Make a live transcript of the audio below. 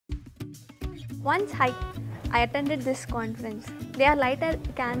I attended this conference. They are light a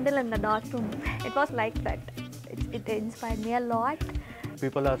candle in the dark room. It was like that. It inspired me a lot.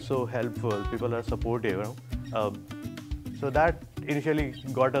 People are so helpful, people are supportive, you know? So that initially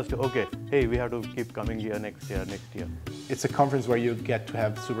got us to, okay, hey, we have to keep coming here next year. It's a conference where you get to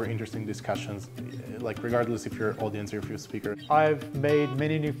have super interesting discussions, like regardless if you're audience or if you're a speaker. I've made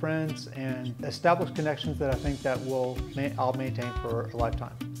many new friends and established connections that I think that I'll maintain for a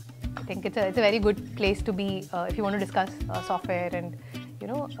lifetime. I think it's a very good place to be if you want to discuss software and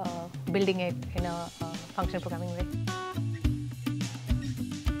building it in a functional programming way.